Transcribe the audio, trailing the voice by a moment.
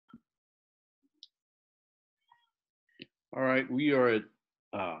All right, we are at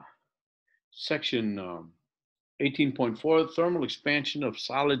section 18.4, thermal expansion of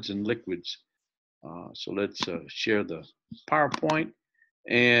solids and liquids. So let's share the PowerPoint.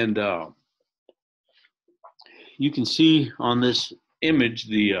 And you can see on this image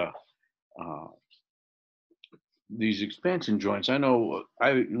uh, these expansion joints. I know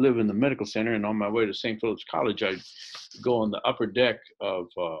I live in the medical center, and on my way to St. Philip's College, I go on the upper deck of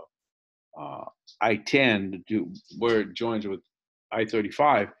I-10 to where it joins with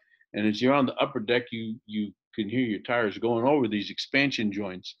I-35. And as you're on the upper deck, you can hear your tires going over these expansion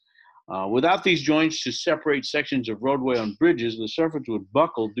joints. Without these joints to separate sections of roadway on bridges, the surface would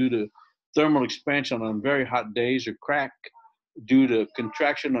buckle due to thermal expansion on very hot days or crack due to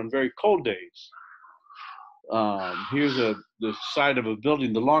contraction on very cold days. Here's the side of a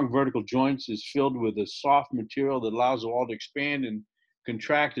building. The long vertical joints is filled with a soft material that allows the wall to expand and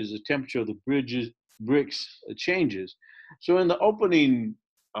contract as the temperature of the bricks changes. So in the opening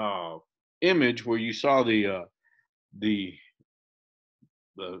image where you saw the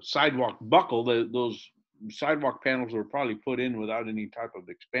sidewalk buckle, those sidewalk panels were probably put in without any type of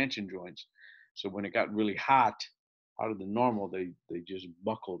expansion joints. So when it got really hot, hotter than normal, they just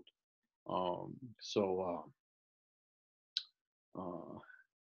buckled. Um, so uh,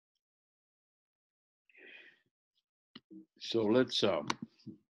 so let's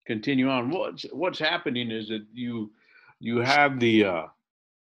continue on. What's happening is that you have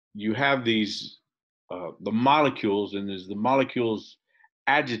you have these the molecules, and as the molecules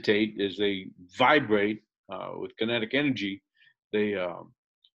agitate, as they vibrate with kinetic energy, they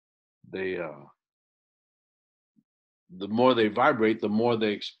they the more they vibrate, the more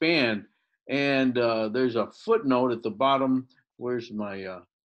they expand. And there's a footnote at the bottom. Where's my?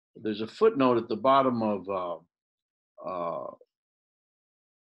 There's a footnote at the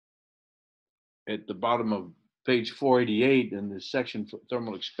bottom of page 488 in this section for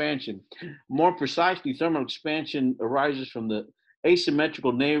thermal expansion. More precisely, thermal expansion arises from the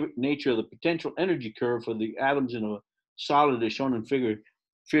asymmetrical nature of the potential energy curve for the atoms in a solid as shown in figure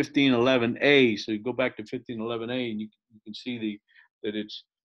 1511A. So you go back to 1511A and you can see that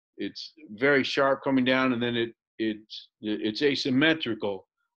it's very sharp coming down, and then it's asymmetrical,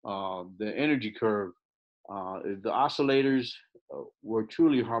 the energy curve. If the oscillators were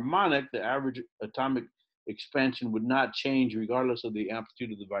truly harmonic, the average atomic expansion would not change regardless of the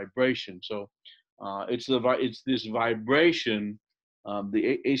amplitude of the vibration. So it's this vibration,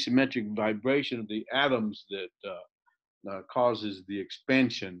 the asymmetric vibration of the atoms that causes the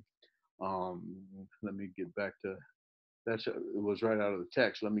expansion. Let me get back to it was right out of the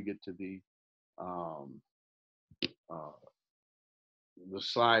text. Let me get to um, uh, the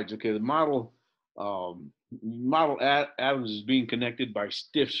slides. Okay, the model atoms is being connected by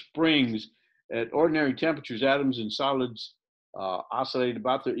stiff springs. At ordinary temperatures, atoms and solids oscillate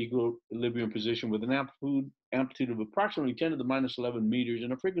about their equilibrium position with an amplitude of approximately 10 to the minus 11 meters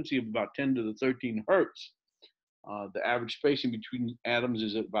and a frequency of about 10 to the 13 hertz. The average spacing between atoms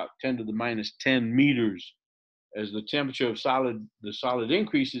is about 10 to the minus 10 meters. As the temperature of the solid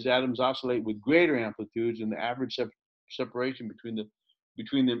increases, atoms oscillate with greater amplitudes, and the average separation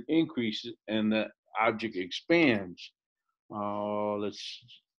between them increases, and the object expands.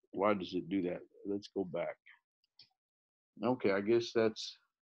 Why does it do that? Let's go back. Okay, I guess that's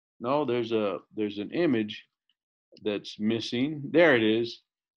no. There's an image that's missing. There it is.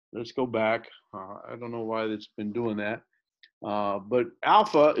 Let's go back. I don't know why it's been doing that. But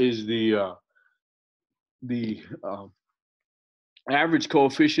alpha is the average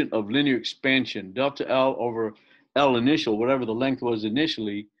coefficient of linear expansion, delta L over L initial, whatever the length was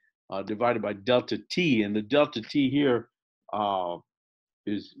initially, divided by delta T. And the delta T here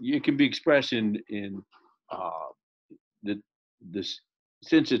it can be expressed in uh, the this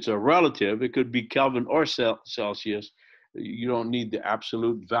since it's a relative, it could be Kelvin or Celsius. You don't need the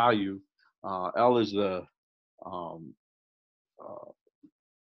absolute value. L is um, uh,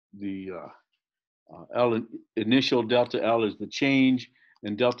 the L initial, delta L is the change,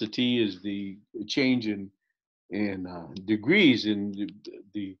 and delta T is the change in degrees. And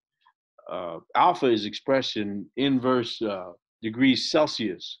the alpha is expressed in inverse degrees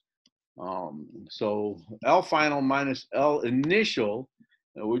Celsius. So L final minus L initial,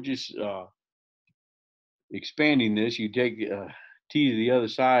 we're just expanding this. You take T to the other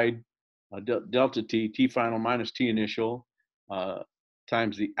side, delta T, T final minus T initial,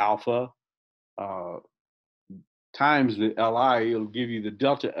 times the alpha, uh, times the Li, it'll give you the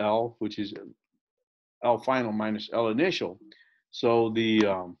delta L, which is L final minus L initial. So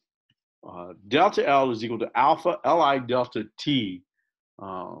the delta L is equal to alpha Li delta T.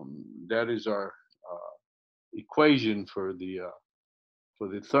 That is our equation for the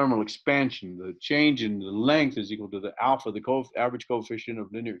thermal expansion. The change in the length is equal to the alpha, the average coefficient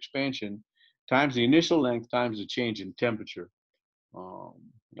of linear expansion, times the initial length times the change in temperature. Um,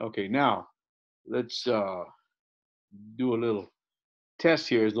 okay, now let's do a little test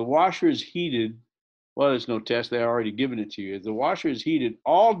here. As the washer is heated, well, there's no test. They're already given it to you. As the washer is heated,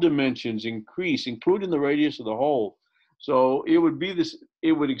 all dimensions increase, including the radius of the hole. So it would be this.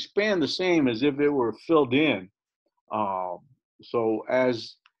 It would expand the same as if it were filled in. Um, so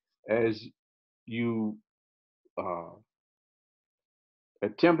as you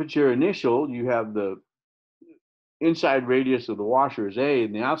at temperature initial, you have the inside radius of the washer is A,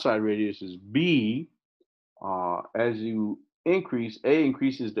 and the outside radius is B. As you increase, A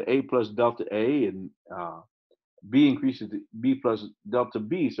increases to A plus delta A, and B increases to B plus delta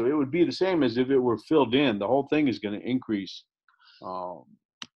B. So it would be the same as if it were filled in. The whole thing is going to increase. Um,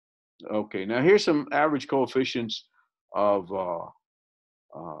 okay, now here's some average coefficients of uh,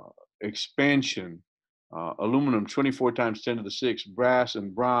 expansion. Aluminum, 24 times 10 to the 6. Brass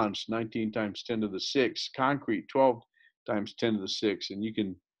and bronze, 19 times 10 to the 6. Concrete, 12 times 10 to the 6. And you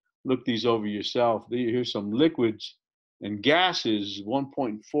can look these over yourself. Here's some liquids and gases,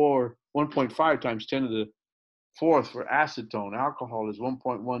 1.5 times 10 to the 4th for acetone. Alcohol is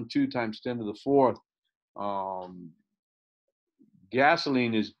 1.12 times 10 to the 4th.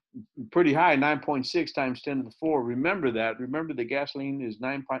 Gasoline is pretty high, 9.6 times 10 to the 4. Remember that. Remember the gasoline is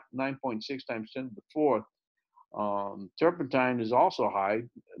 9.6 times 10 to the 4th. Turpentine is also high,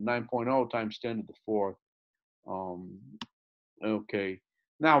 9.0 times 10 to the 4th. Okay.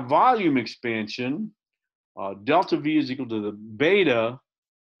 Now, volume expansion, delta V is equal to the beta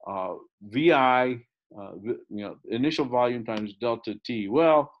VI, initial volume times delta T.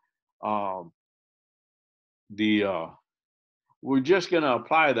 Well, we're just going to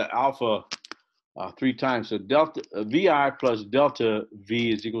apply the alpha 3 times. So delta VI plus delta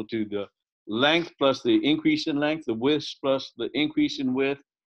V is equal to the length plus the increase in length, the width plus the increase in width,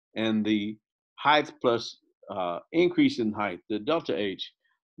 and the height plus increase in height, the delta H.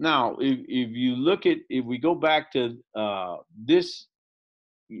 Now, if we go back to this,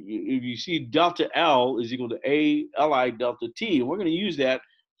 if you see delta L is equal to A Li delta T, and we're going to use that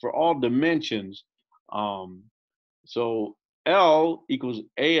for all dimensions. So L equals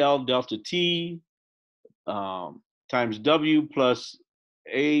AL delta T times W plus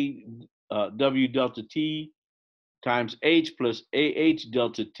W delta T times H plus AH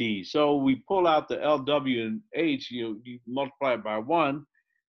delta T. So we pull out the LW and H, you multiply it by 1,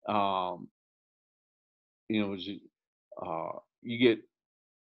 you get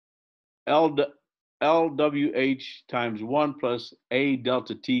LWH times 1 plus A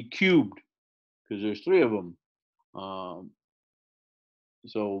delta T cubed, because there's 3 of them.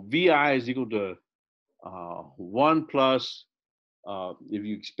 So VI is equal to 1 plus, if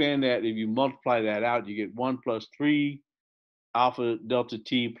you expand that, if you multiply that out, you get 1 plus 3 alpha delta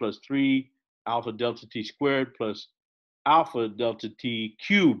T plus 3 alpha delta T squared plus alpha delta T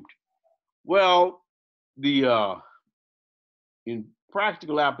cubed. Well, in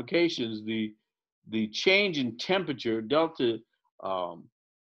practical applications, the change in temperature, delta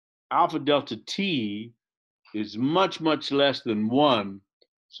alpha delta T, is much, much less than 1.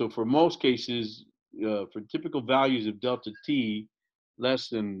 So for most cases, for typical values of delta T less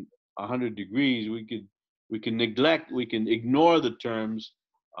than 100 degrees, we can ignore the terms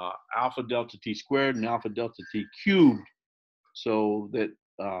alpha delta T squared and alpha delta T cubed, so that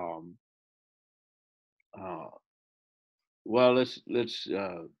well,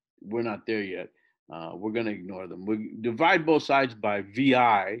 we're not there yet. We're going to ignore them. We divide both sides by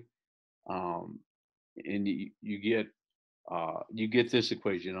VI, and you get this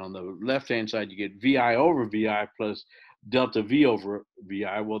equation. On the left-hand side, you get VI over VI plus delta V over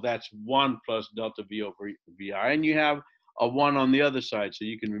VI. Well, that's 1 plus delta V over VI. And you have a 1 on the other side, so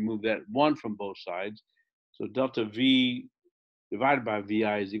you can remove that 1 from both sides. So delta V divided by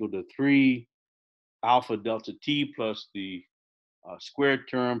VI is equal to 3 alpha delta T plus the squared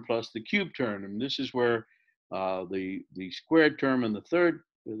term plus the cubed term. And this is where the squared term and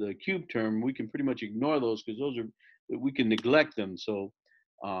the cubed term, we can pretty much ignore those, because we can neglect them. So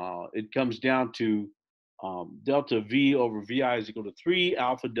it comes down to delta V over VI is equal to 3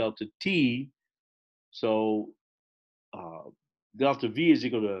 alpha delta T. So delta V is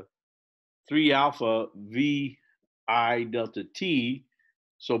equal to 3 alpha VI delta T.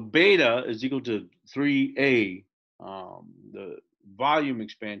 So beta is equal to 3A. The volume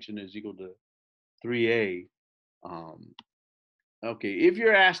expansion is equal to 3A. Okay, if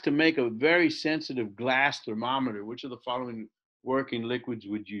you're asked to make a very sensitive glass thermometer, which of the following working liquids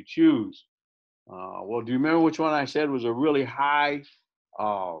would you choose? Well, do you remember which one I said was a really high,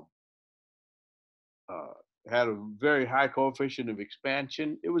 uh, uh, had a very high coefficient of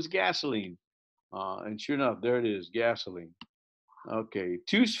expansion? It was gasoline. And sure enough, there it is, gasoline. Okay,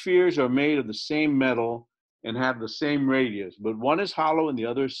 two spheres are made of the same metal and have the same radius, but one is hollow and the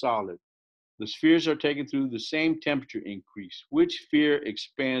other is solid. The spheres are taken through the same temperature increase. Which sphere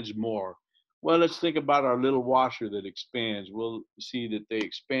expands more? Well, let's think about our little washer that expands. We'll see that they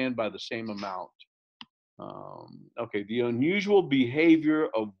expand by the same amount. Okay, the unusual behavior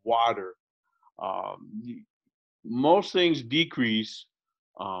of water. Most things decrease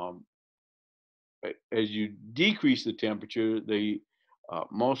um, as you decrease the temperature.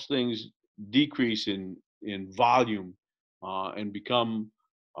 Most things decrease in volume and become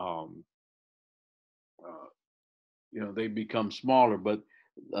um, uh, they become smaller. But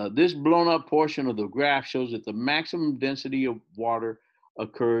this blown up portion of the graph shows that the maximum density of water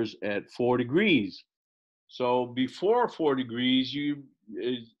occurs at 4 degrees. So before 4 degrees,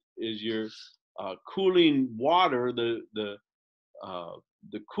 is your cooling water. Uh,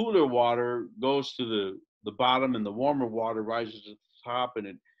 the cooler water goes to the bottom, and the warmer water rises to the top,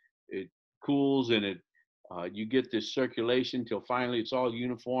 and it cools, and you get this circulation till finally it's all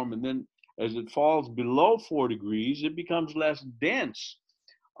uniform, and then as it falls below 4 degrees, it becomes less dense.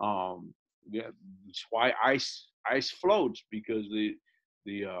 Yeah, that's why ice floats, because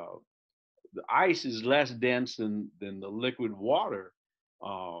the uh, the ice is less dense than the liquid water.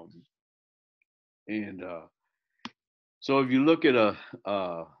 Um, and So if you look at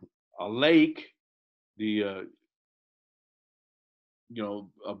a lake, the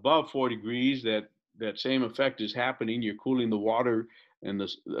above 4 degrees, that same effect is happening. You're cooling the water, and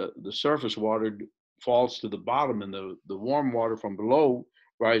the surface water falls to the bottom, and the warm water from below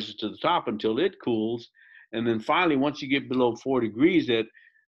rises to the top until it cools. And then finally, once you get below 4 degrees,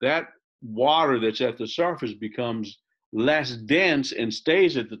 that water that's at the surface becomes less dense and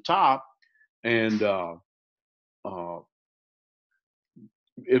stays at the top, and uh,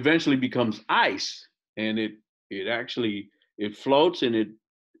 eventually becomes ice. And it actually it floats, and it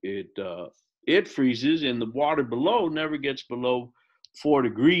it freezes, and the water below never gets below 4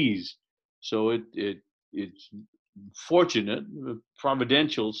 degrees. So it's fortunate,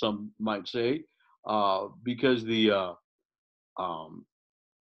 providential, some might say, because um,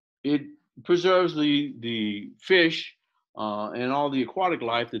 it preserves the fish and all the aquatic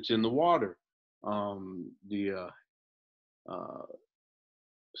life that's in the water. The uh,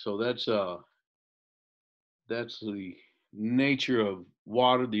 so that's the nature of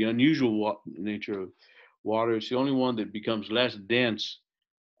water, the unusual nature of water. It's the only one that becomes less dense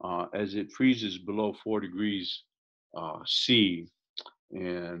as it freezes below 4 degrees C.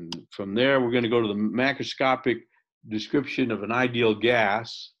 And from there, we're going to go to the macroscopic description of an ideal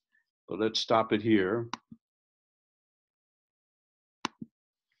gas. So let's stop it here.